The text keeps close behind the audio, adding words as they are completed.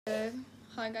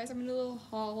Hi guys, I'm gonna do a little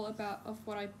haul of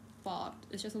what I bought.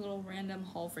 It's just a little random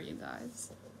haul for you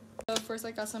guys. So first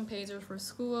I got some pagers for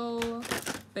school,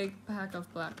 big pack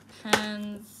of black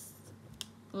pens,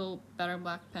 a little better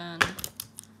black pen,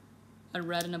 a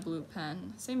red and a blue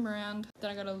pen, same brand.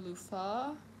 Then I got a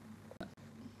loofah,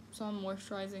 some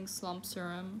moisturizing slump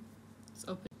serum. It's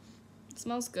open. It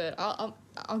smells good. I'll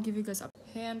give you guys a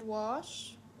hand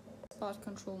wash, spot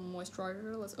control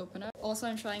moisturizer. Let's open it. Also,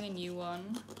 I'm trying a new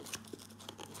one.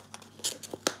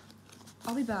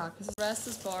 I'll be back. The rest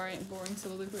is boring, so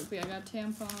really quickly. I got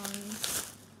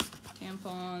tampons.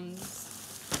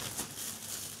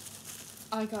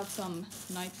 I got some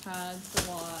night pads,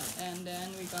 a lot, and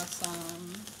then we got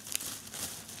some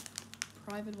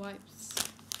private wipes,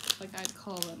 like I'd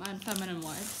call them, and feminine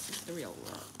wipes. It's the real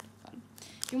word.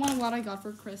 If you want what I got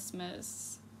for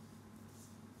Christmas,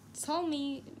 tell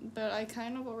me, but I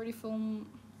kind of already filmed.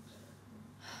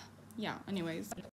 Yeah, anyways.